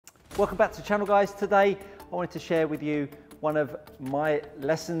Welcome back to the channel, guys. Today I wanted to share with you one of my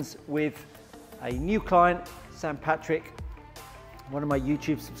lessons with a new client, Sam Patrick, one of my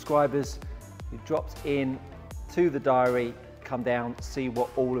YouTube subscribers who dropped in to the diary, come down, see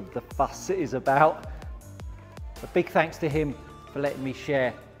what all of the fuss is about. A big thanks to him for letting me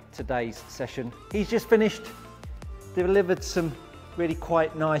share today's session. He's just finished, delivered some really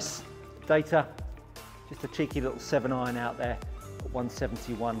quite nice data, just a cheeky little 7-iron out there at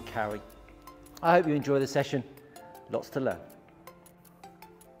 171 carry. I hope you enjoy the session, lots to learn.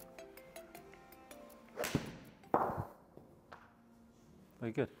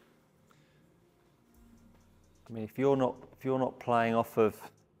 Very good. I mean, if you're not playing off of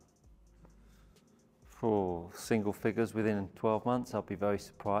single figures within 12 months, I'll be very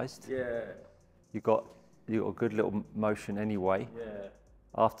surprised. Yeah. You got a good little motion anyway. Yeah.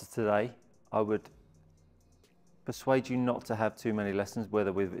 After today, I would persuade you not to have too many lessons,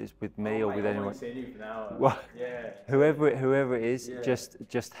 whether it's with me or with anyone. Well, yeah. whoever it is, Yeah.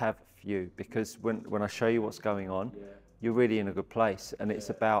 just have a few, because when I show you what's going on, you're really in a good place, and it's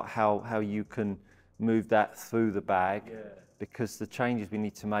about how you can move that through the bag, because the changes we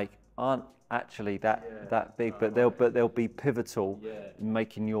need to make aren't actually that big, but they'll be pivotal in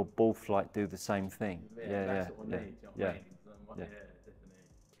making your ball flight do the same thing. Yeah. Definitely. You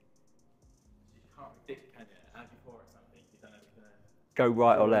can't predict, can you? As before or something, you don't know if you're gonna Go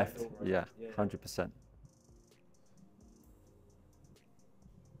right or left. Yeah, 100%.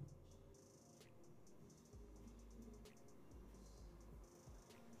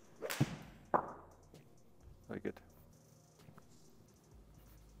 Very good.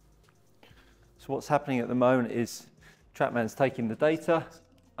 So what's happening at the moment is TrackMan's taking the data,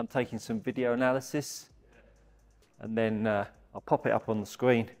 I'm taking some video analysis, and then I'll pop it up on the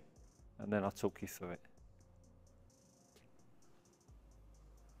screen, and then I'll talk you through it.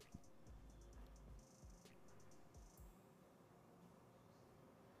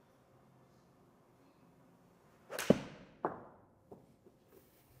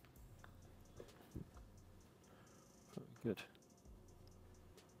 Good.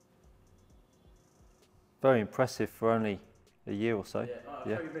 Very impressive for only a year or so. Yeah. I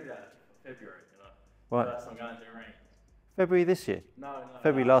Yeah. did that in February, you know. Right. First time going to the ring. February this year? No.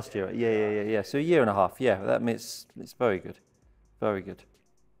 February last year. Yeah. So a year and a half. Yeah, that means it's very good. Very good.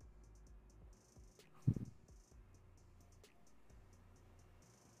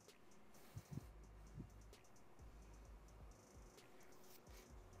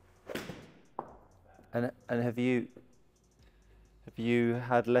 And have you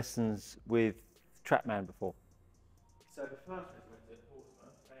had lessons with TrackMan before? So the first one went to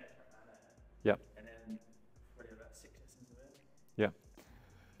Portsmouth, they had TrackMan there. Yeah. And then probably about 6 lessons of it. Yeah.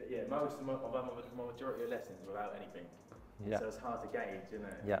 But yeah, most of my majority of lessons without anything. Yeah. So it's hard to gauge, isn't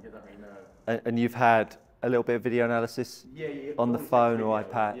it? Yeah. You don't really know. And you've had a little bit of video analysis? Yeah. On the Always phone take or videos.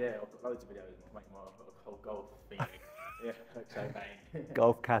 iPad? Yeah, I've got loads of videos. I've got my whole golf thing. Yeah, so bang.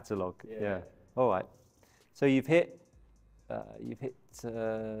 Golf catalogue. Yeah. All right. So you've hit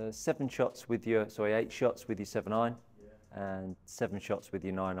 7 shots with your 8 shots with your 7-iron, and 7 shots with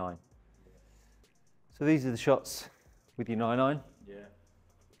your 9-iron. So these are the shots with your 9-iron. Yeah.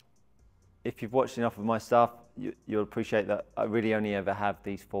 If you've watched enough of my stuff, you'll appreciate that I really only ever have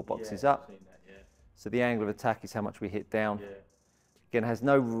these 4 boxes up. I've seen that, yeah. So the angle of attack is how much we hit down. Yeah. Again, it has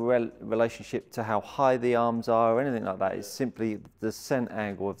no relationship to how high the arms are or anything like that. It's simply the descent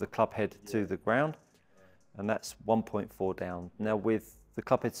angle of the club head to the ground, and that's 1.4 down. Now with the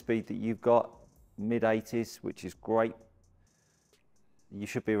club head speed that you've got, mid-80s, which is great, you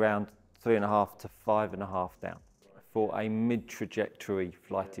should be around 3.5 to 5.5 down for a mid-trajectory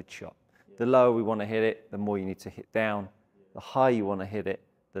flighted shot. The lower we want to hit it, the more you need to hit down. The higher you want to hit it,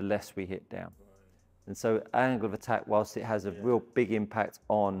 the less we hit down. And so angle of attack, whilst it has a real big impact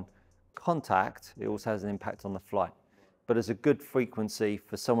on contact, it also has an impact on the flight. But as a good frequency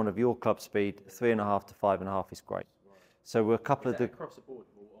for someone of your club speed, 3.5 to 5.5 is great. So we're a couple of the across the board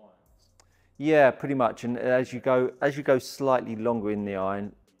with all irons. Yeah, pretty much. And as you go slightly longer in the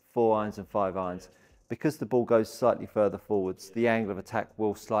iron, 4 irons and 5 irons, because the ball goes slightly further forwards, the angle of attack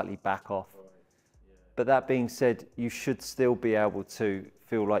will slightly back off. But that being said, you should still be able to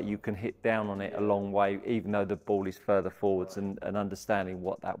feel like you can hit down on it a long way, even though the ball is further forwards, and understanding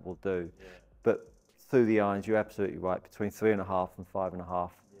what that will do. But through the irons, you're absolutely right. Between 3.5 and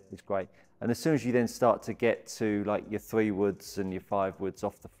 5.5 is great. And as soon as you then start to get to like your 3 woods and your 5 woods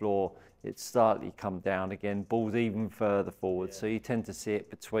off the floor, it's slightly come down again. Ball's even further forward. So you tend to see it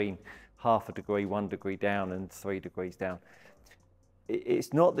between 0.5 degree, 1 degree down, and 3 degrees down.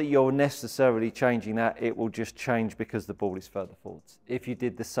 it's not that you're necessarily changing that, it will just change because the ball is further forwards. If you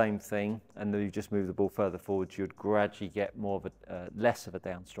did the same thing and then you just move the ball further forwards, you'd gradually get more of a, less of a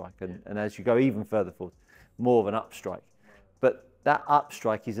down strike. And as you go even further forward, more of an up strike. But that up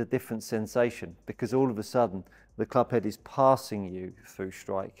strike is a different sensation because all of a sudden the club head is passing you through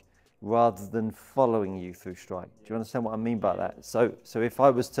strike rather than following you through strike. Do you understand what I mean by that? So if I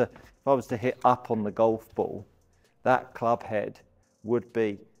was to hit up on the golf ball, that club head would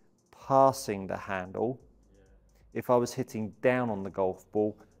be passing the handle. If I was hitting down on the golf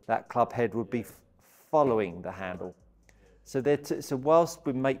ball, that club head would be following the handle. So whilst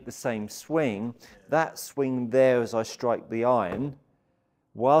we make the same swing, that swing there as I strike the iron,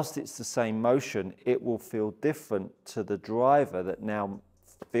 whilst it's the same motion, it will feel different to the driver that now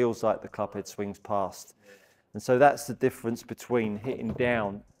feels like the club head swings past. And so that's the difference between hitting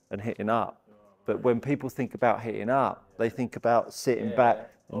down and hitting up. But when people think about hitting up, they think about sitting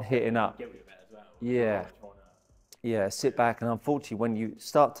back and hitting up. Yeah, yeah, sit back. And unfortunately, when you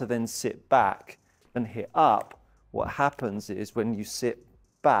start to then sit back and hit up, what happens is when you sit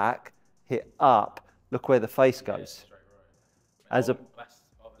back, hit up, look where the face goes. As a lot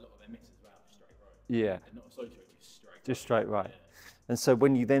of them miss as well, straight right. Yeah. Not associated, just straight right. Yeah. And so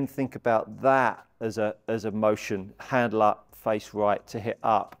when you then think about that as a motion, handle up, face right to hit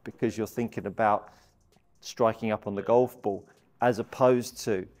up, because you're thinking about striking up on the golf ball, as opposed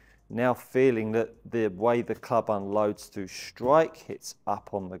to now feeling that the way the club unloads through strike hits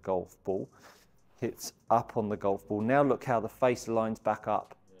up on the golf ball, hits up on the golf ball. Now look how the face lines back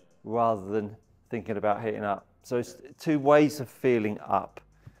up rather than thinking about hitting up. So it's two ways of feeling up.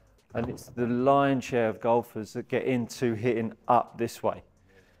 And it's the lion's share of golfers that get into hitting up this way.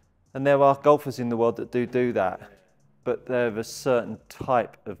 And there are golfers in the world that do that, but they have a certain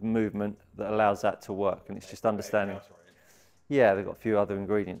type of movement that allows that to work, and it's just understanding. Yeah, they've got a few other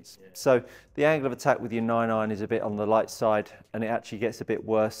ingredients. So the angle of attack with your 9-iron is a bit on the light side, and it actually gets a bit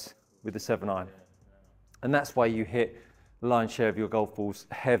worse with the 7-iron. And that's why you hit the lion's share of your golf balls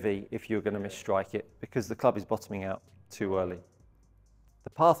heavy if you're going to misstrike it, because the club is bottoming out too early. The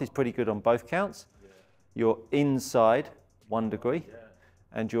path is pretty good on both counts. You're inside 1 degree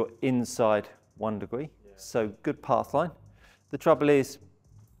and you're inside 1 degree. So good path line. The trouble is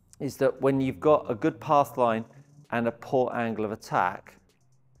that when you've got a good path line and a poor angle of attack,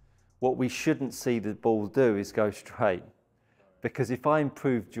 what we shouldn't see the ball do is go straight. Because if I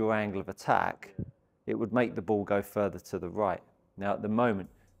improved your angle of attack, it would make the ball go further to the right. Now at the moment,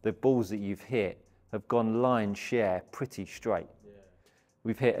 the balls that you've hit have gone line share pretty straight.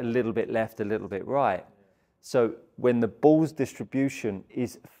 We've hit a little bit left, a little bit right. So when the ball's distribution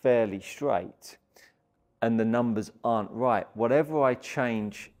is fairly straight and the numbers aren't right, whatever I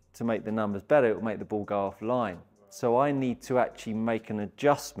change to make the numbers better, it will make the ball go offline. So I need to actually make an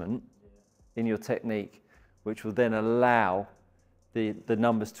adjustment in your technique, which will then allow the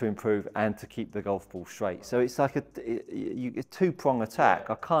numbers to improve and to keep the golf ball straight. So it's like a two-prong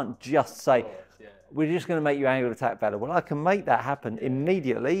attack. I can't just say, we're just going to make your angle of attack better. Well, I can make that happen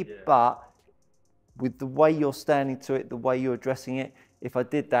immediately, but with the way you're standing to it, the way you're addressing it, if I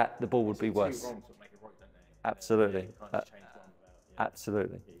did that, the ball would be worse. Absolutely.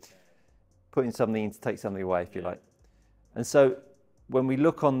 Absolutely. Putting something in to take something away, if you like. And so when we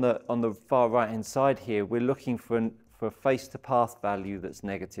look on the far right-hand side here, we're looking for a face-to-path value that's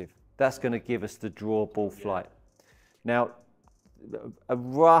negative. That's going to give us the draw ball flight. Now, a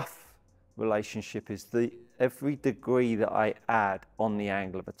rough relationship is every degree that I add on the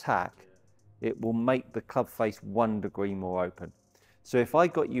angle of attack, it will make the club face 1 degree more open. So if I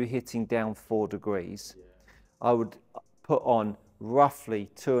got you hitting down 4 degrees, I would put on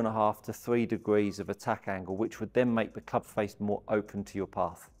roughly 2.5 to 3 degrees of attack angle, which would then make the club face more open to your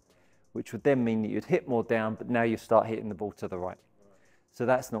path, which would then mean that you'd hit more down, but now you start hitting the ball to the right. So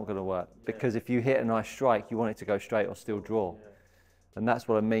that's not going to work, because if you hit a nice strike, you want it to go straight or still draw. And that's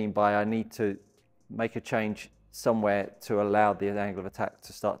what I mean by I need to make a change somewhere to allow the angle of attack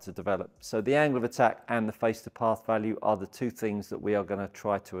to start to develop. So the angle of attack and the face to path value are the two things that we are going to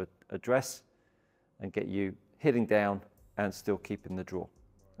try to address and get you hitting down and still keeping the draw.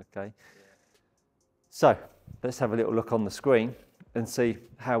 Okay. So let's have a little look on the screen and see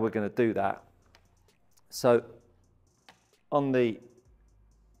how we're going to do that. So on the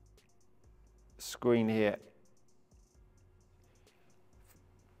screen here,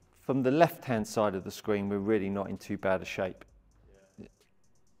 from the left-hand side of the screen, we're really not in too bad a shape.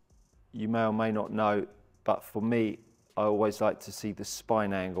 You may or may not know, but for me, I always like to see the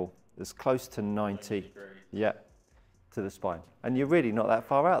spine angle as close to 90, to the spine. And you're really not that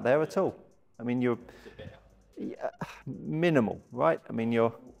far out there at all. I mean, Yeah, minimal, right? I mean,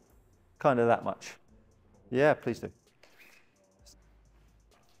 you're kind of that much. Yeah, please do.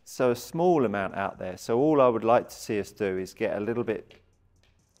 So a small amount out there. So all I would like to see us do is get a little bit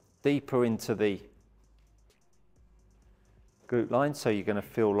deeper into the glute line. So you're going to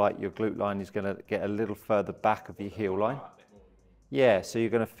feel like your glute line is going to get a little further back of your heel line. Yeah, so you're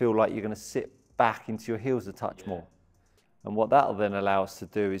going to feel like you're going to sit back into your heels a touch more. And what that'll then allow us to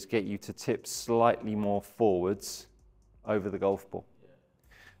do is get you to tip slightly more forwards over the golf ball.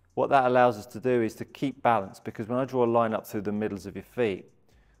 What that allows us to do is to keep balance, because when I draw a line up through the middles of your feet,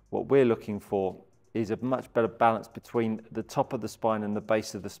 what we're looking for is a much better balance between the top of the spine and the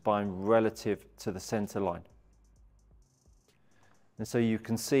base of the spine relative to the center line. And so you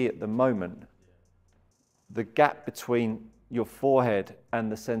can see at the moment, the gap between your forehead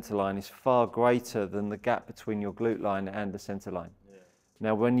and the center line is far greater than the gap between your glute line and the center line. Yeah.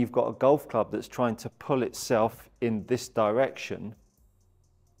 Now, when you've got a golf club that's trying to pull itself in this direction,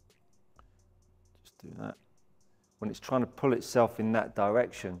 just do that. When it's trying to pull itself in that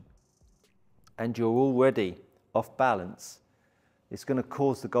direction and you're already off balance, it's going to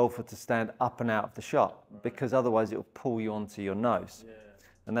cause the golfer to stand up and out of the shot, because otherwise it will pull you onto your nose. Yeah.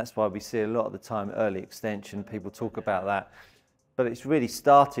 And that's why we see a lot of the time early extension, people talk about that. But it's really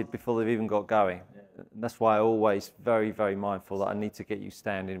started before they've even got going. Yeah. That's why I'm always very, very mindful that I need to get you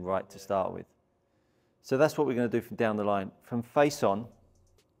standing right to start with. So that's what we're going to do from down the line. From face on,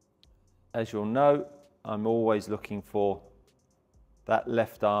 as you'll know, I'm always looking for that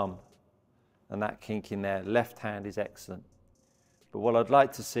left arm and that kink in there. Left hand is excellent. But what I'd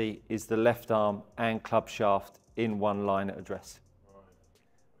like to see is the left arm and club shaft in one line at address.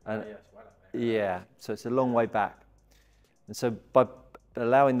 And yeah, so it's a long way back. And so by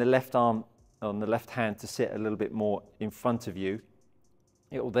allowing the left arm on the left hand to sit a little bit more in front of you,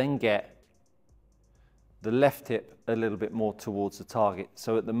 it will then get the left hip a little bit more towards the target.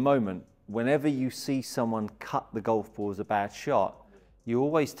 So at the moment, whenever you see someone cut the golf ball as a bad shot, you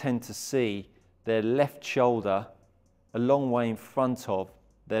always tend to see their left shoulder a long way in front of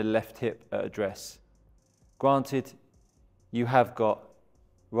their left hip at address. Granted, you have got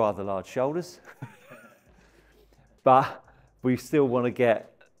rather large shoulders, but we still want to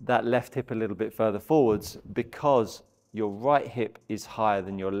get that left hip a little bit further forwards, because your right hip is higher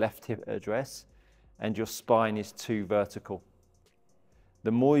than your left hip at address and your spine is too vertical.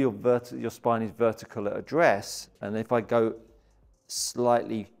 The more your spine is vertical at address, and if I go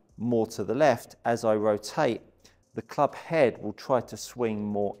slightly more to the left, as I rotate, the club head will try to swing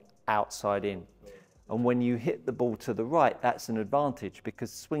more outside in. And when you hit the ball to the right, that's an advantage,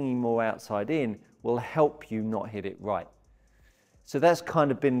 because swinging more outside in will help you not hit it right. So that's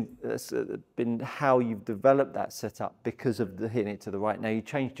kind of been how you've developed that setup, because of the hitting it to the right. Now, you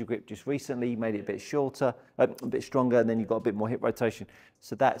changed your grip just recently, made it a bit shorter, a bit stronger, and then you've got a bit more hip rotation.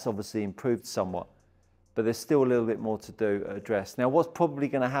 So that's obviously improved somewhat. But there's still a little bit more to do at address. Now, what's probably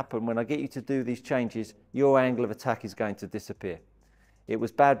going to happen when I get you to do these changes, your angle of attack is going to disappear. It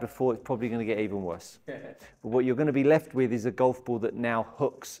was bad before, it's probably going to get even worse. But what you're going to be left with is a golf ball that now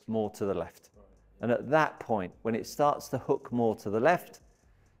hooks more to the left. And at that point, when it starts to hook more to the left,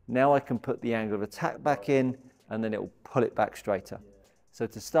 now I can put the angle of attack back in, and then it will pull it back straighter. So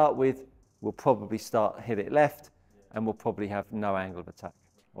to start with, we'll probably hit it left, and we'll probably have no angle of attack.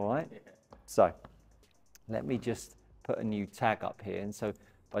 All right? So let me just put a new tag up here. And so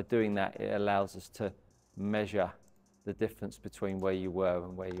by doing that, it allows us to measure the difference between where you were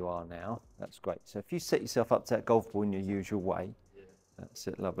and where you are now. That's great. So if you set yourself up to that golf ball in your usual way, that's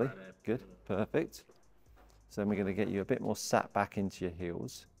it, lovely, good, perfect. So then we're going to get you a bit more sat back into your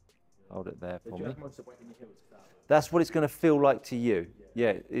heels. Hold it there for me. That's what it's going to feel like to you,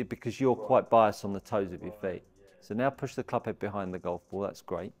 because you're quite biased on the toes of your feet. So now push the club head behind the golf ball, that's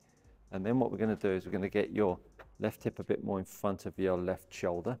great. And then what we're going to do is we're going to get your left hip a bit more in front of your left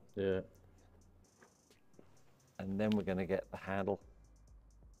shoulder. Yeah. And then we're going to get the handle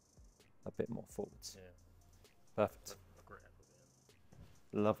a bit more forwards. Yeah. Perfect.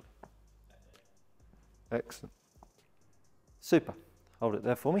 Lovely. Excellent. Super. Hold it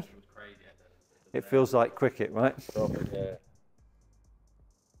there for me. It feels like cricket, right? Yeah.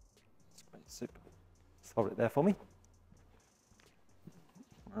 Super. Hold it there for me.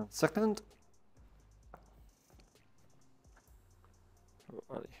 1 second.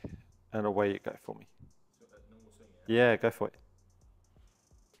 Alrighty. And away you go for me. Yeah, go for it.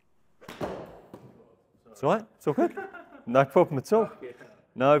 It's all right. It's all good. No problem at all.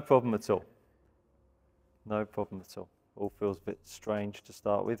 No problem at all. No problem at all. All feels a bit strange to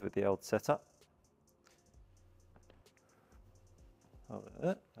start with the old setup. Hold it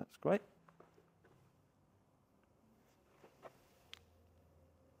there. That's great.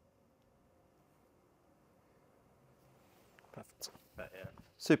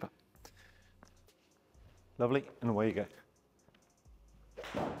 Super. Lovely, and away you go.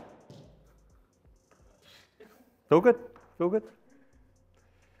 Feel good? Feel good?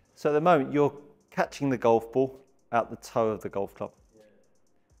 So at the moment, you're catching the golf ball out the toe of the golf club.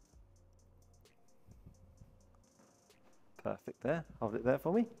 Perfect there. Hold it there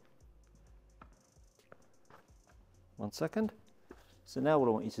for me. 1 second. So now what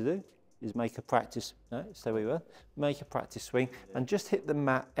I want you to do is make a practice, no, stay where you were, make a practice swing and just hit the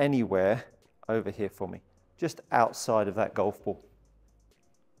mat anywhere over here for me, just outside of that golf ball.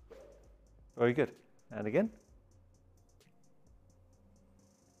 Very good. And again.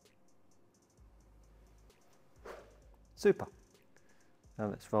 Super. Now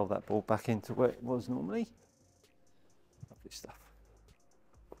let's roll that ball back into where it was normally. Lovely stuff.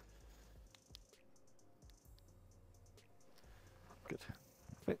 Good.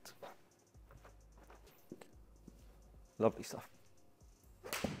 Perfect. Lovely stuff.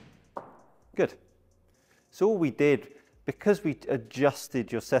 Good. So all we did, because we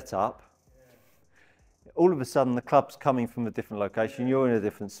adjusted your setup, all of a sudden the club's coming from a different location, you're in a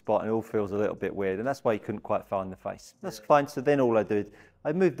different spot and it all feels a little bit weird, and that's why you couldn't quite find the face. That's fine. So then all I do is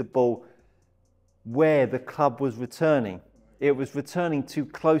I moved the ball where the club was returning. It was returning too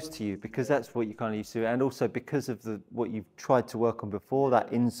close to you because that's what you kind of used to, and also because of what you've tried to work on before,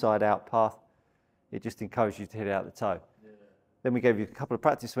 that inside out path, it just encouraged you to hit it out the toe. Then we gave you a couple of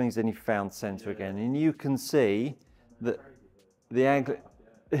practice swings, then you found centre again, and you can see that the angle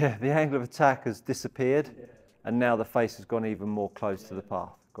of attack has disappeared, and now the face has gone even more close to the path.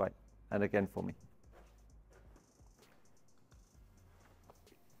 Great. And again for me.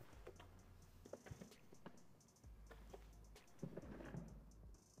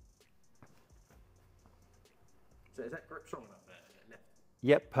 So is that grip strong enough there? Left?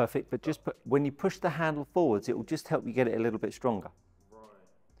 Yep, perfect. But just when you push the handle forwards, it will just help you get it a little bit stronger. Right.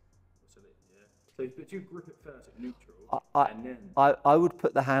 Yeah. So, but you grip it first at neutral, and then... I would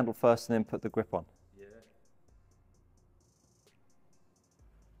put the handle first and then put the grip on. Yeah.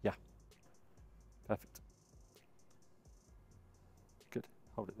 Yeah. Perfect. Good.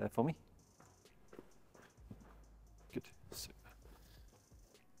 Hold it there for me. Good. Super.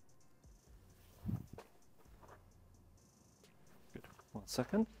 Good. 1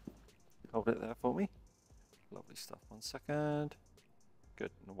 second. Hold it there for me. Lovely stuff. 1 second.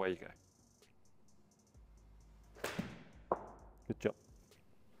 Good. And away you go. Good job.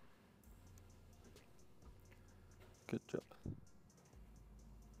 Good job.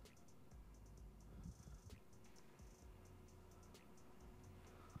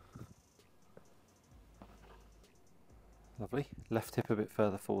 Lovely. Left hip a bit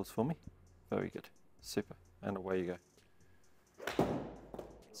further forwards for me. Very good. Super. And away you go.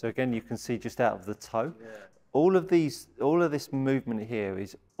 So again, you can see just out of the toe. Yeah. All of this movement here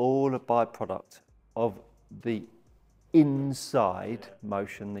is all a byproduct of the inside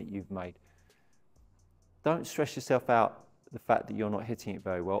motion that you've made. Don't stress yourself out the fact that you're not hitting it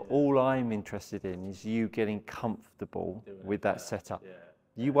very well. All I'm interested in is you getting comfortable with that setup.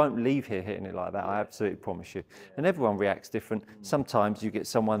 You won't leave here hitting it like that, I absolutely promise you. And everyone reacts different. Sometimes you get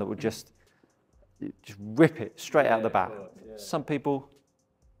someone that will just rip it straight out the bat. Some people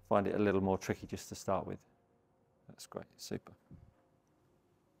find it a little more tricky just to start with. That's great, super.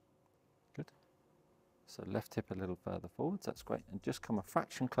 Good. So left hip a little further forwards, that's great. And just come a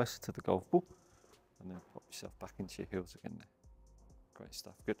fraction closer to the golf ball and then pop yourself back into your heels again there. Great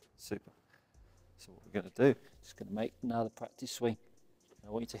stuff, good, super. So what we're going to do, just going to make another practice swing.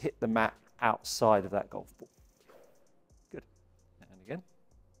 I want you to hit the mat outside of that golf ball. Good. And again.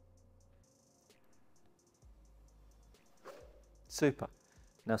 Super.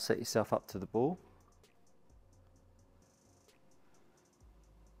 Now set yourself up to the ball.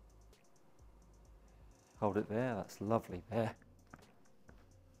 Hold it there, that's lovely there.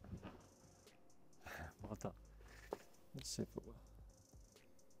 Well done. That's super well.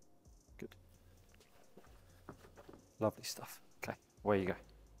 Good. Lovely stuff. Okay. Away you go.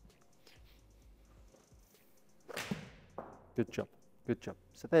 Good job, good job.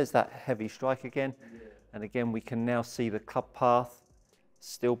 So there's that heavy strike again. And again, we can now see the club path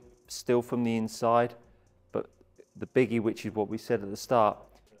still from the inside, but the biggie, which is what we said at the start,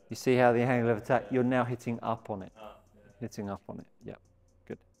 you see how the angle of attack, you're now hitting up on it. Hitting up on it, yeah,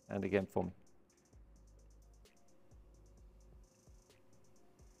 good. And again for me.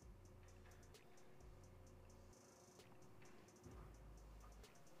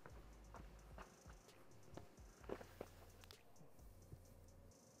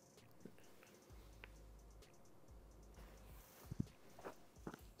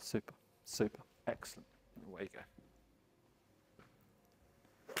 Super, super, excellent. Away you go.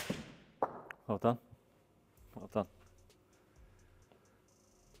 Well done. Well done.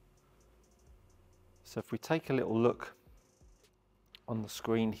 So if we take a little look on the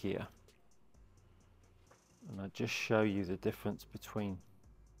screen here, and I just show you the difference between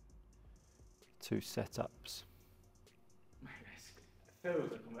the two setups. It feels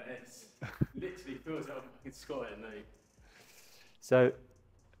like I'm at S. Literally feels like I'm fucking squatting, mate. So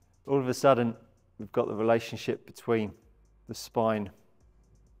all of a sudden, we've got the relationship between the spine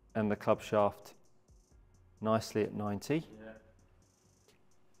and the club shaft nicely at 90. Yeah.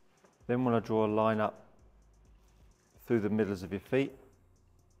 Then when I draw a line up through the middles of your feet,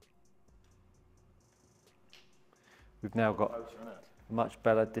 we've now got much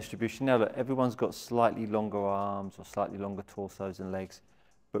better distribution. Now look, everyone's got slightly longer arms or slightly longer torsos and legs,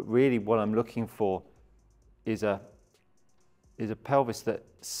 but really what I'm looking for is a pelvis that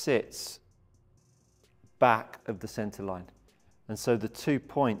sits back of the center line. And so the 2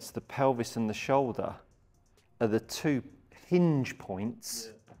 points, the pelvis and the shoulder, are the 2 hinge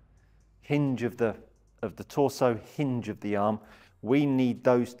points, hinge of the torso, hinge of the arm. We need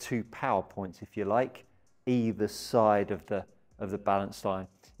those 2 power points, if you like, either side of the balance line.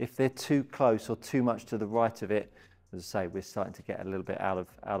 If they're too close or too much to the right of it, as I say, we're starting to get a little bit out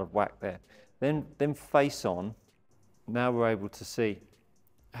of whack there. Then face on. Now we're able to see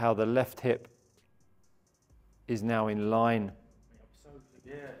how the left hip is now in line.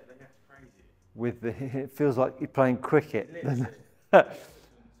 Yeah, that's crazy. With the, it feels like you're playing cricket.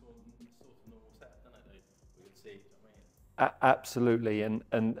 Absolutely, and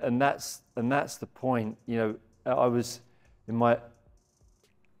that's the point. You know, I was in my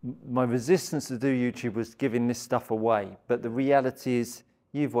resistance to do YouTube was giving this stuff away, but the reality is,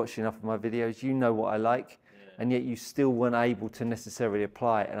 you've watched enough of my videos, you know what I like, and yet you still weren't able to necessarily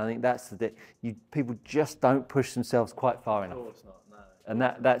apply it. And I think that's the people just don't push themselves quite far enough. Of course not, no. And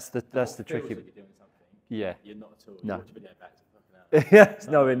that's the tricky. Like you're doing something. Yeah. You're not at all. No. You watch a video back to fucking out. Yeah, it's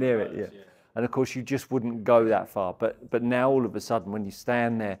nowhere near it. Yeah. And of course, you just wouldn't go that far. But now all of a sudden, when you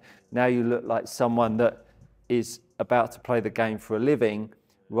stand there, now you look like someone that is about to play the game for a living,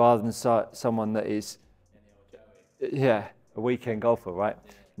 rather than someone that is, a weekend golfer, right?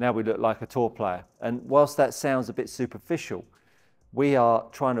 Yeah. Now we look like a tour player. And whilst that sounds a bit superficial, we are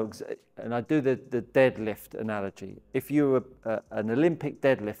trying to, and I do the deadlift analogy. If you're an Olympic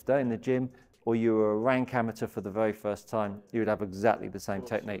deadlifter in the gym, or you were a rank amateur for the very first time, you would have exactly the same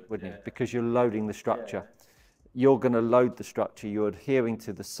technique, wouldn't you? Because you're loading the structure. You're going to load the structure. You're adhering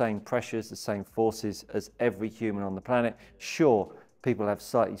to the same pressures, the same forces as every human on the planet. Sure, people have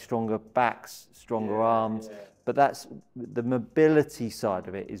slightly stronger backs, stronger arms, but that's the mobility side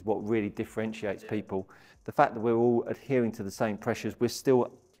of it is what really differentiates people. The fact that we're all adhering to the same pressures, we're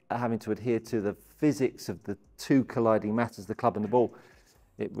still having to adhere to the physics of the 2 colliding matters, the club and the ball.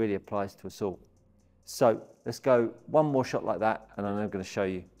 It really applies to us all. So let's go one more shot like that, and then I'm going to show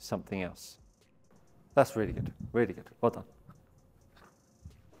you something else. That's really good, really good. Well done.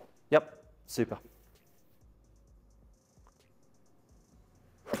 Yep, super.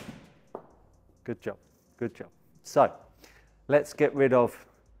 Good job, good job. So let's get rid of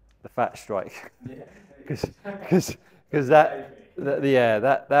the fat strike, because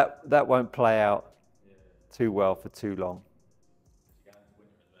that won't play out too well for too long.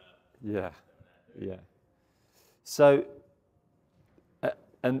 Yeah. So,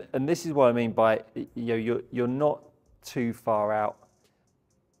 and this is what I mean by, you're not too far out,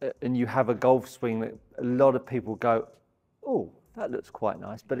 and you have a golf swing that a lot of people go, oh, that looks quite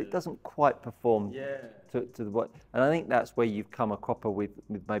nice, but it doesn't quite perform to the what. And I think that's where you've come a cropper with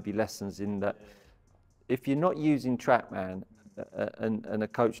maybe lessons in that. If you're not using TrackMan, and a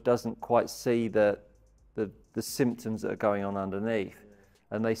coach doesn't quite see the symptoms that are going on underneath,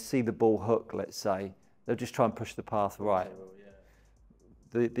 and they see the ball hook, let's say, they'll just try and push the path right.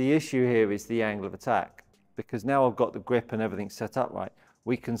 The issue here is the angle of attack, because now I've got the grip and everything set up right.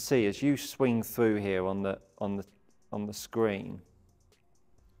 We can see as you swing through here on the screen,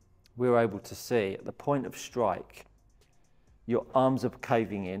 we're able to see at the point of strike, your arms are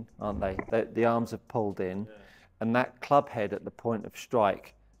caving in, aren't they? The arms have pulled in, and that club head at the point of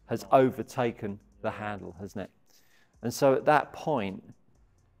strike has overtaken the handle, hasn't it? And so at that point,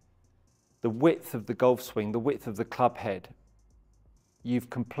 the width of the golf swing, the width of the club head, you've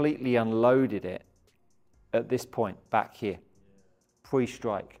completely unloaded it at this point back here,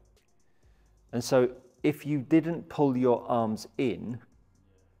 pre-strike. And so if you didn't pull your arms in,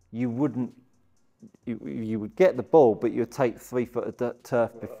 you would get the ball, but you'd take 3 foot of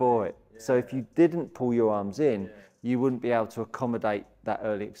turf before it. So if you didn't pull your arms in, you wouldn't be able to accommodate that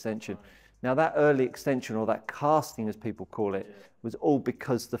early extension. Now that early extension, or that casting as people call it, was all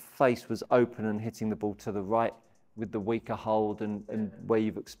because the face was open and hitting the ball to the right with the weaker hold and where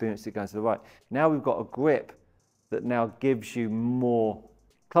you've experienced it going to the right. Now we've got a grip that now gives you more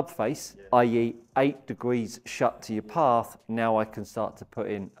club face, i.e. 8 degrees shut to your path. Now I can start to put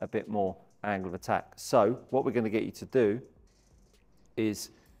in a bit more angle of attack. So what we're going to get you to do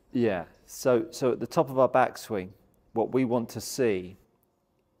is, so at the top of our backswing, what we want to see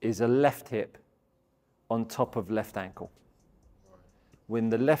is a left hip on top of left ankle. When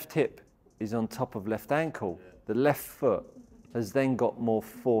the left hip is on top of left ankle, the left foot has then got more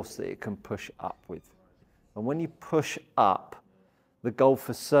force that it can push up with. And when you push up, the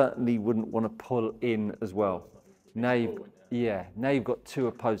golfer certainly wouldn't want to pull in as well. Now you've got two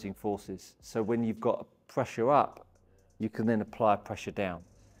opposing forces. So when you've got pressure up, you can then apply pressure down.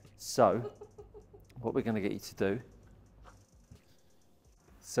 So what we're going to get you to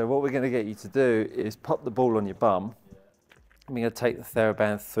do is pop the ball on your bum. I'm going to take the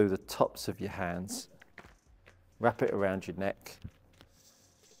TheraBand through the tops of your hands, wrap it around your neck,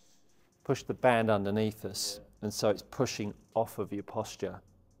 push the band underneath us, and so it's pushing off of your posture.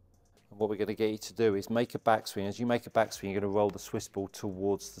 And what we're going to get you to do is make a backswing. As you make a backswing, you're going to roll the Swiss ball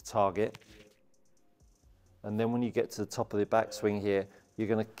towards the target. And then when you get to the top of the backswing here, you're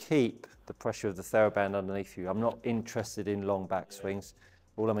going to keep the pressure of the TheraBand underneath you. I'm not interested in long backswings.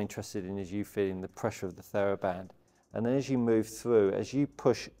 All I'm interested in is you feeling the pressure of the TheraBand. And then as you move through, as you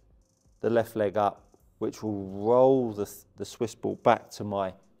push the left leg up, which will roll the Swiss ball back to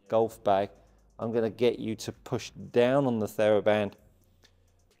my golf bag, I'm going to get you to push down on the TheraBand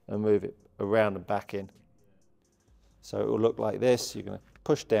and move it around and back in. So it will look like this. You're going to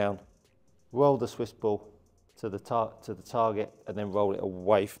push down, roll the Swiss ball to the target, and then roll it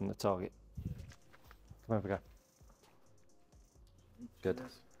away from the target. Come over, go. Good.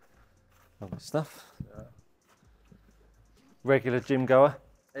 Lovely stuff. Regular gym goer?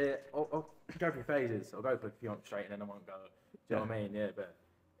 I'll go through phases. I'll go for a few months straight and then I won't go. Do you know what I mean? Yeah, but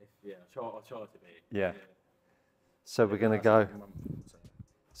I'll try to be. Yeah. So we're going to go.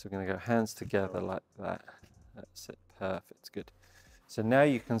 So we're going to go hands together like that. That's it. Perfect. Good. So now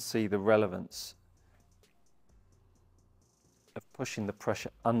you can see the relevance of pushing the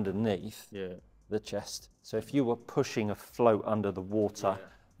pressure underneath the chest. So if you were pushing a float under the water,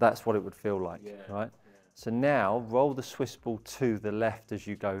 that's what it would feel like, right? So now roll the Swiss ball to the left as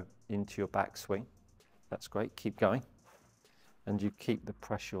you go into your backswing. That's great. Keep going. And you keep the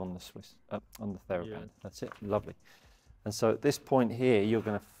pressure on the on the TheraBand. That's it. Lovely. And so at this point here, you're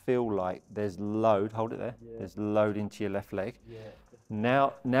going to feel like there's load. Hold it there. There's load into your left leg.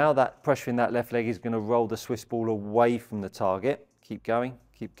 Now that pressure in that left leg is going to roll the Swiss ball away from the target. Keep going.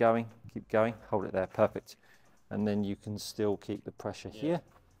 Keep going. Keep going. Hold it there. Perfect. And then you can still keep the pressure here.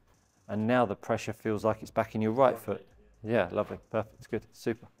 And now the pressure feels like it's back in your right foot. Yeah, lovely. Perfect. Good.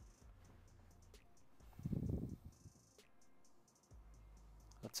 Super.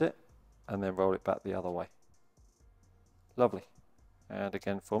 That's it. And then roll it back the other way. Lovely. And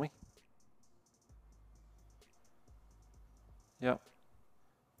again for me. Yep.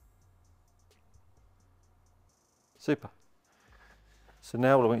 Super. So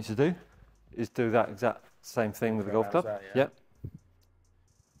now what I want you to do is do that exact same thing with the golf club. Yep.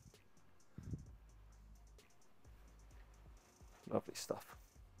 Lovely stuff.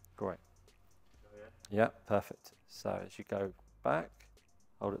 Great. Yeah, perfect. So as you go back,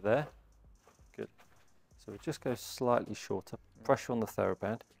 hold it there. Good. So we just go slightly shorter. Pressure on the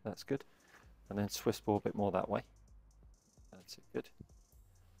TheraBand. That's good. And then Swiss ball a bit more that way. That's it. Good.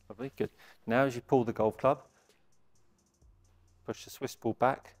 Lovely. Good. Now as you pull the golf club, push the Swiss ball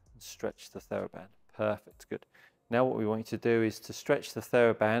back and stretch the TheraBand. Perfect. Good. Now what we want you to do is to stretch the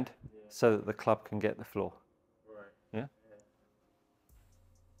TheraBand so that the club can get the floor. Yeah?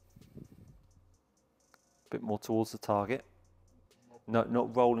 Bit more towards the target. No,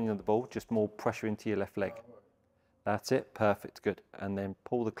 not rolling on the ball, just more pressure into your left leg. That's it. Perfect. Good. And then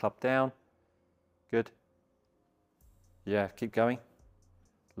pull the club down. Good. Yeah, keep going.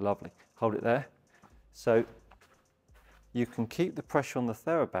 Lovely. Hold it there. So you can keep the pressure on the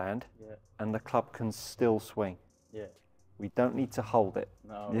TheraBand and the club can still swing. Yeah. We don't need to hold it.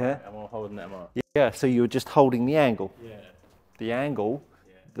 No, yeah. Right. I'm not holding it more. Yeah, so you're just holding the angle. Yeah. The angle,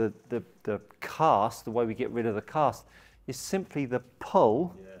 the cast, the way we get rid of the cast, is simply the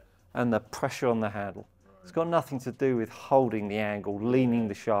pull and the pressure on the handle. Right. It's got nothing to do with holding the angle, leaning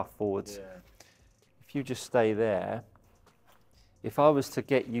the shaft forwards. Yeah. If you just stay there, if I was to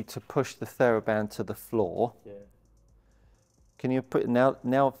get you to push the TheraBand to the floor, can you put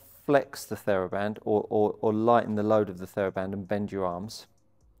now flex the TheraBand or lighten the load of the TheraBand and bend your arms?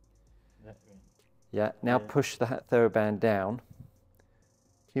 Yeah. Yeah, now push the TheraBand down.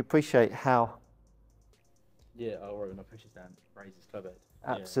 Can you appreciate how? Yeah, oh, right, when I push it down, it raises club head.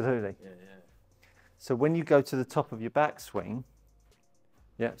 Absolutely. Yeah, yeah. So when you go to the top of your backswing,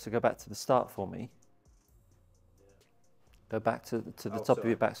 yeah, so go back to the start for me. Go back to the top of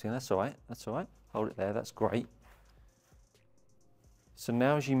your backswing. That's all right. That's all right. Hold it there. That's great. So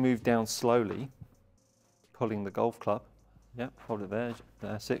now as you move down slowly, pulling the golf club, yeah, hold it there.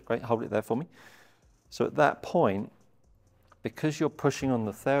 That's it. Great. Hold it there for me. So at that point, because you're pushing on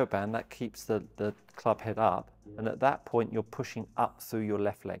the TheraBand, that keeps the club head up. Yeah. And at that point, you're pushing up through your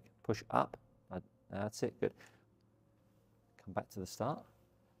left leg. Push up. That's it. Good. Come back to the start.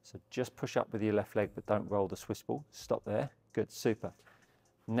 So just push up with your left leg, but don't roll the Swiss ball. Stop there. Good. Super.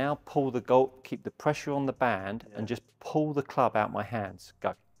 Now pull the golf, keep the pressure on the band, and just pull the club out my hands.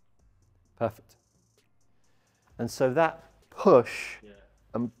 Go. Perfect. And so that push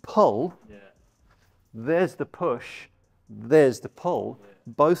and pull, there's the push, there's the pull.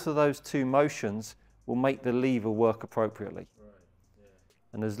 Both of those two motions will make the lever work appropriately.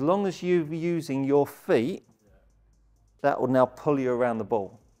 And as long as you're using your feet, that will now pull you around the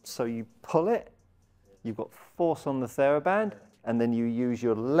ball. So you pull it, you've got force on the TheraBand, and then you use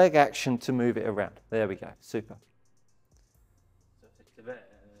your leg action to move it around. There we go. Super.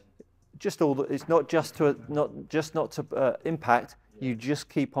 Just all the, it's not just to impact. You just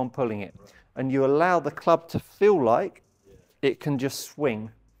keep on pulling it, and you allow the club to feel like it can just swing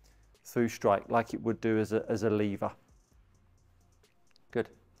through strike like it would do as a lever. Good.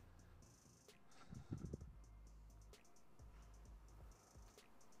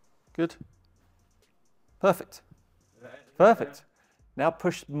 Good. Perfect. Perfect. Now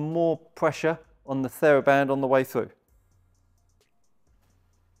push more pressure on the TheraBand on the way through.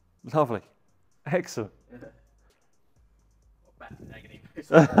 Lovely. Excellent.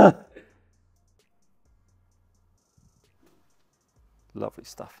 Lovely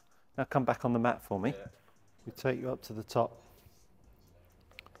stuff. Now come back on the mat for me. We take you up to the top.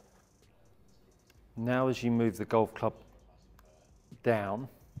 Now as you move the golf club down,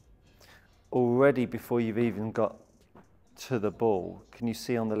 already before you've even got to the ball, can you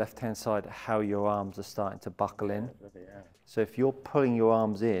see on the left hand side how your arms are starting to buckle in? So if you're pulling your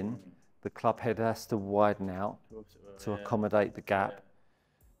arms in, the club head has to widen out to accommodate the gap.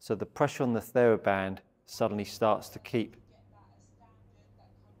 So the pressure on the TheraBand suddenly starts to keep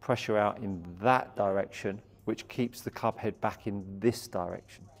pressure out in that direction, which keeps the club head back in this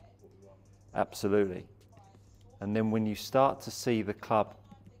direction. Absolutely. And then when you start to see the club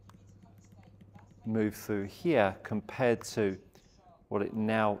move through here compared to what it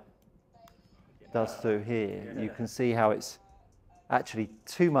now does through here, you can see how it's actually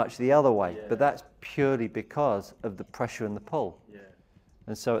too much the other way, but that's purely because of the pressure and the pull.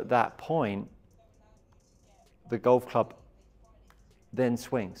 And so at that point, the golf club then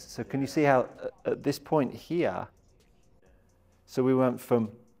swings. So can you see how at this point here, so we went from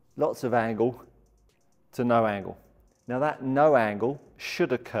lots of angle to no angle. Now that no angle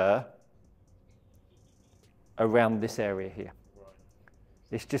should occur around this area here.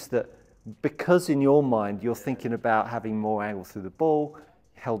 It's just that because in your mind you're thinking about having more angle through the ball,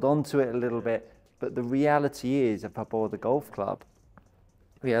 held on to it a little bit, but the reality is, if I borrow the golf club,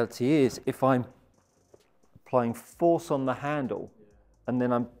 reality is if I'm applying force on the handle and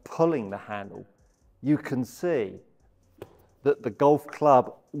then I'm pulling the handle, you can see that the golf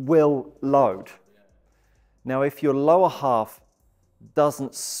club will load. Now if your lower half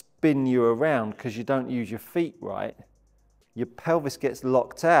doesn't spin you around because you don't use your feet right, your pelvis gets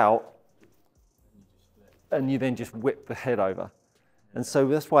locked out and you then just whip the head over. And so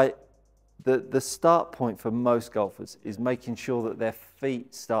that's why the start point for most golfers is making sure that their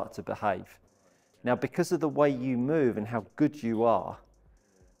feet start to behave. Now, because of the way you move and how good you are,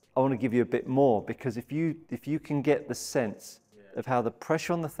 I want to give you a bit more, because if you can get the sense of how the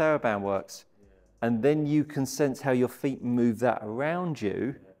pressure on the TheraBand works, and then you can sense how your feet move that around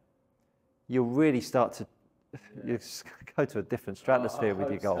you, you'll really start to go to a different stratosphere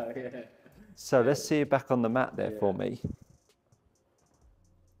with your golf. So let's see you back on the mat there for me.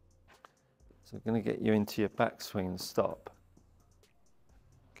 So I'm going to get you into your backswing and stop.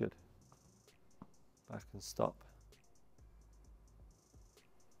 Good. Back and stop.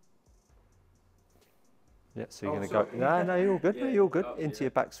 Yeah, so you're going to go. No, you're all good. No, you're all good. Into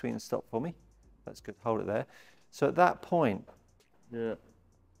your backswing and stop for me. That's good. Hold it there. So at that point,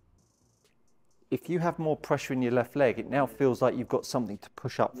 if you have more pressure in your left leg, it now feels like you've got something to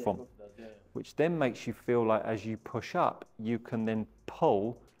push up from, which then makes you feel like as you push up, you can then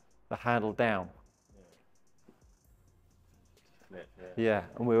pull the handle down. flip, Yeah,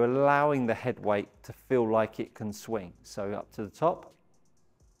 and we're allowing the head weight to feel like it can swing. So up to the top.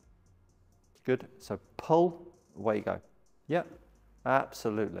 Good. So pull, away you go. Yep,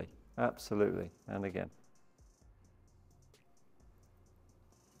 absolutely, absolutely. And again.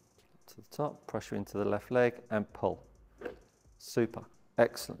 To the top, pressure into the left leg and pull. Super,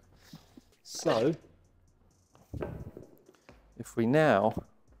 excellent. So, if we now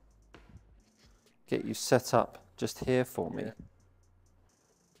get you set up just here for me. Yeah.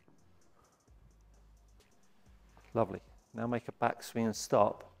 Lovely. Now make a backswing and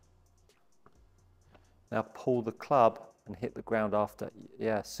stop. Now pull the club and hit the ground after.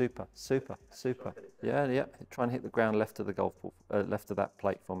 Yeah, super, super, super. Yeah, yeah. Try and hit the ground left of the golf ball, left of that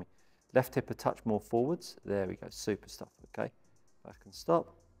plate for me. Left hip a touch more forwards. There we go. Super stuff. Okay. Back and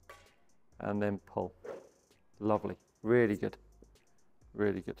stop. And then pull. Lovely. Really good.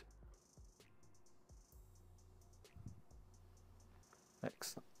 Really good.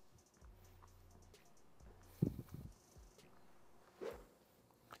 Excellent.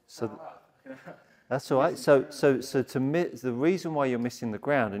 So that's all right. So the reason why you're missing the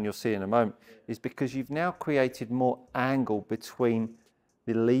ground, and you'll see in a moment, is because you've now created more angle between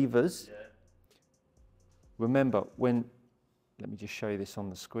the levers. Yeah. Remember, let me just show you this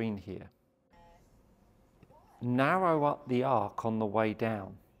on the screen here. Narrow up the arc on the way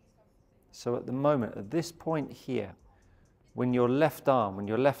down. So at the moment, at this point here, when your left arm, when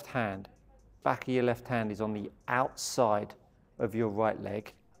your left hand, back of your left hand is on the outside of your right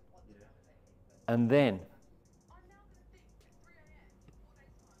leg, and then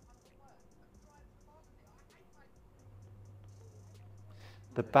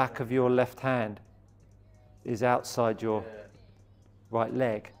the back of your left hand is outside your right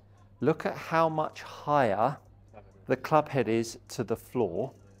leg. Look at how much higher the club head is to the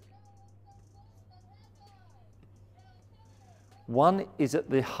floor. One is at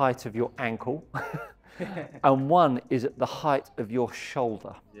the height of your ankle, and one is at the height of your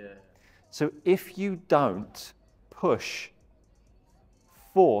shoulder. Yeah. So if you don't push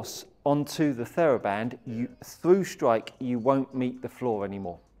force onto the TheraBand, through strike, you won't meet the floor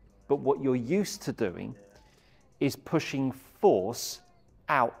anymore. But what you're used to doing is pushing force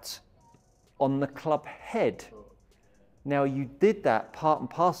out on the club head. Now you did that part and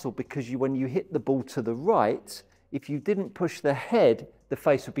parcel because when you hit the ball to the right, if you didn't push the head, the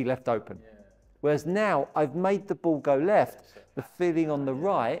face would be left open. Whereas now I've made the ball go left, the feeling on the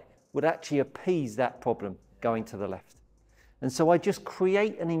right would actually appease that problem going to the left. And so I just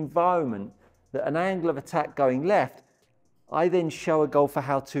create an environment that an angle of attack going left, I then show a golfer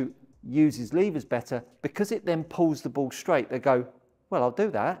how to use his levers better because it then pulls the ball straight. They go, well, I'll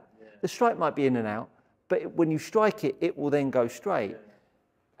do that. The strike might be in and out, but when you strike it, it will then go straight.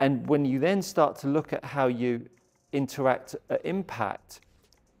 And when you then start to look at how you interact at impact,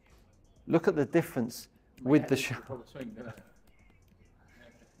 look at the difference with the shot.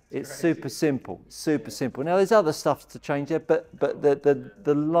 It's super simple, super simple. Now there's other stuff to change there, but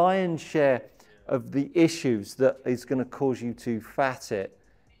the lion's share of the issues that is going to cause you to fat it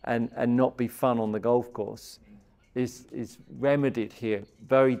and not be fun on the golf course is remedied here.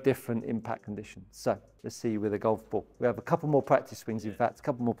 Very different impact conditions. So let's see you with a golf ball. We have a couple more practice swings, in fact, a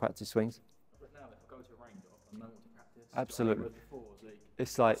couple more practice swings. But now if I go to a range, I know what to practice. Absolutely. Before,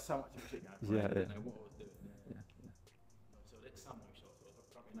 it's like, so much music going yeah, I yeah. didn't know what I was doing. So there's some no shots,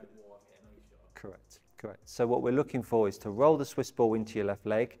 I don't really know why I'm getting no shot. Correct, correct. So what we're looking for is to roll the Swiss ball into your left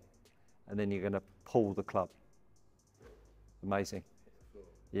leg, and then you're going to pull the club. Amazing.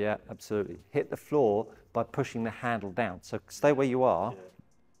 Yeah, absolutely. Hit the floor by pushing the handle down. So stay where you are.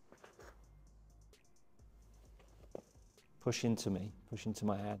 Push into me, push into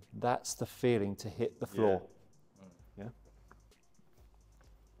my hand. That's the feeling to hit the floor. Yeah.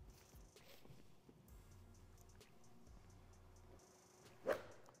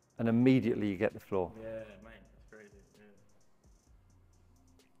 And immediately you get the floor. Yeah, man, that's crazy.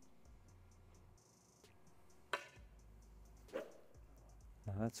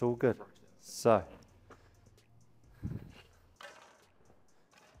 No, that's all good. So.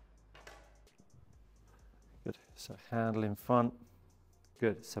 Good. So handle in front.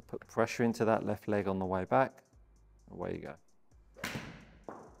 Good. So put pressure into that left leg on the way back. Away you go.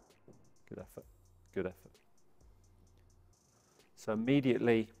 Good effort. Good effort. So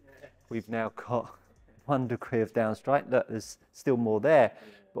immediately we've now got 1 degree of downstrike. Look, there's still more there,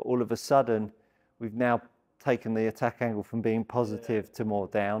 but all of a sudden we've now taken the attack angle from being positive to more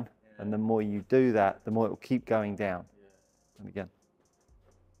down. And the more you do that, the more it will keep going down. And again.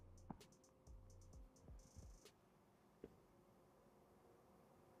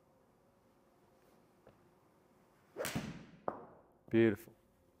 Beautiful,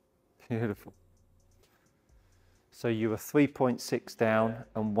 beautiful. So you were 3.6 down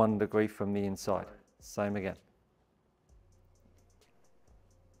and 1 degree from the inside. Same again.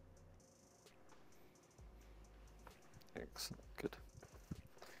 Excellent, good.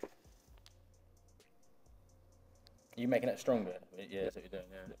 Are you making that stronger? Yeah, that's what you're doing,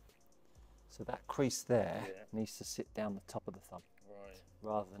 yeah. So that crease there needs to sit down the top of the thumb,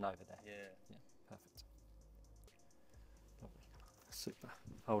 rather than over there. Yeah. Yeah, perfect. Lovely. Super.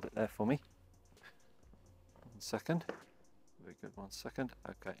 Hold it there for me. 1 second. Very good, 1 second.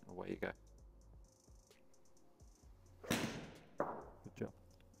 Okay, away you go. Good job.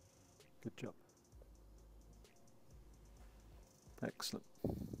 Good job. Excellent.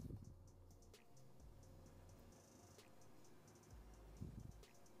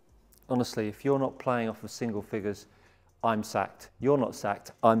 Honestly, if you're not playing off of single figures, I'm sacked. You're not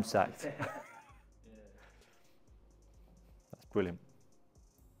sacked, I'm sacked. That's brilliant.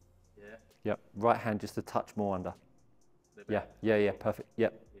 Yeah. Yep, right hand just a touch more under. Yeah, perfect.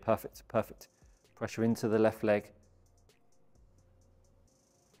 Yep, perfect, perfect. Pressure into the left leg.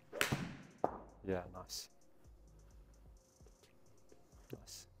 Yeah, nice.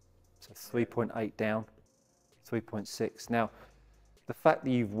 Nice. So 3.8 down, 3.6. Now, the fact that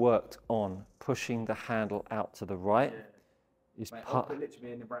you've worked on pushing the handle out to the right is part.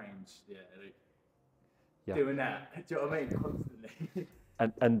 Literally in the brains. Yeah. Doing that. Do you know what I mean? Constantly.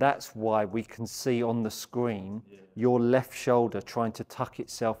 And that's why we can see on the screen your left shoulder trying to tuck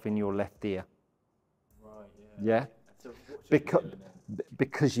itself in your left ear. Right. Yeah. So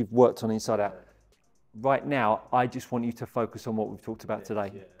because you've worked on inside out. Right now, I just want you to focus on what we've talked about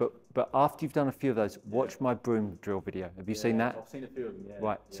today. But after you've done a few of those, watch my broom drill video. Have you seen that? I've seen a few of them. Yeah.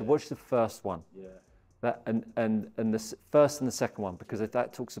 Right. So watch the first one. Yeah. That and the first and the second one, because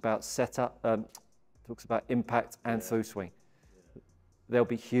that talks about setup, talks about impact and through swing. They'll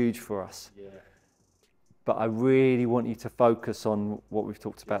be huge for us. Yeah. But I really want you to focus on what we've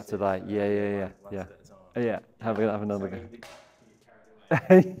talked about today. Yeah. Have another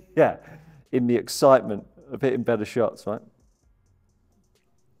go. Yeah. In the excitement of hitting better shots, right?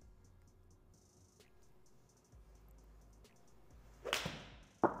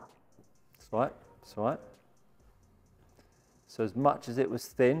 That's right. That's right. So as much as it was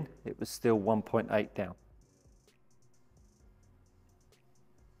thin, it was still 1.8 down.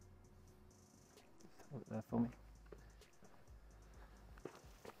 Hold it there for me.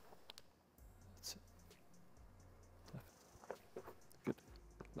 That's it. Good.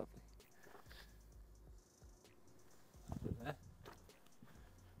 Lovely. Hold it there.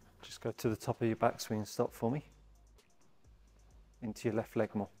 Just go to the top of your backswing and stop for me. Into your left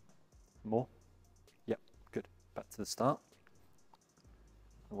leg more. More. Yep. Good. Back to the start.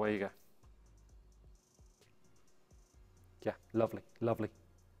 Away you go. Yeah, lovely, lovely.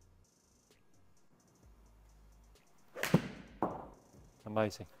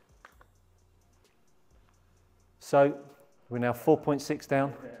 Amazing. So we're now 4.6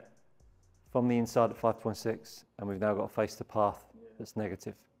 down from the inside at 5.6, and we've now got a face to path that's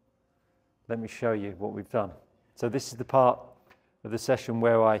negative. Let me show you what we've done. So this is the part of the session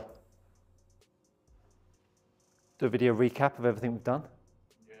where I do a video recap of everything we've done.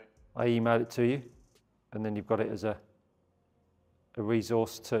 I email it to you, and then you've got it as a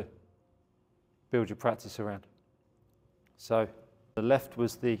resource to build your practice around. So the left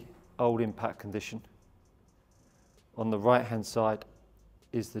was the old impact condition. On the right hand side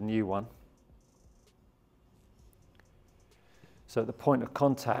is the new one. So at the point of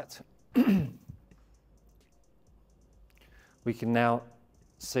contact, we can now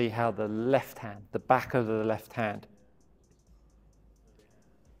see how the left hand, the back of the left hand,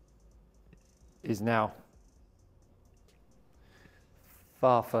 is now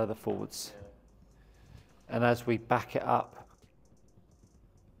far further forwards. And as we back it up,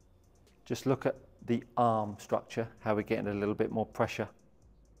 just look at the arm structure, how we're getting a little bit more pressure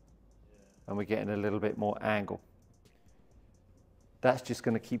and we're getting a little bit more angle. That's just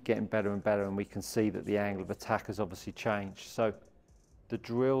going to keep getting better and better, and we can see that the angle of attack has obviously changed. So the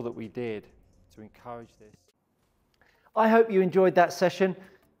drill that we did to encourage this. I hope you enjoyed that session.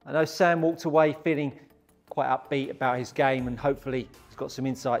 I know Sam walked away feeling quite upbeat about his game, and hopefully he's got some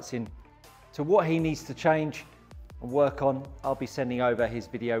insights into what he needs to change and work on. I'll be sending over his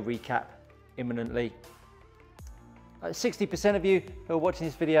video recap imminently. 60% of you who are watching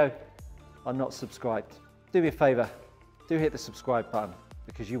this video are not subscribed. Do me a favor, do hit the subscribe button,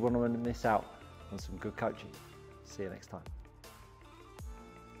 because you won't want to miss out on some good coaching. See you next time.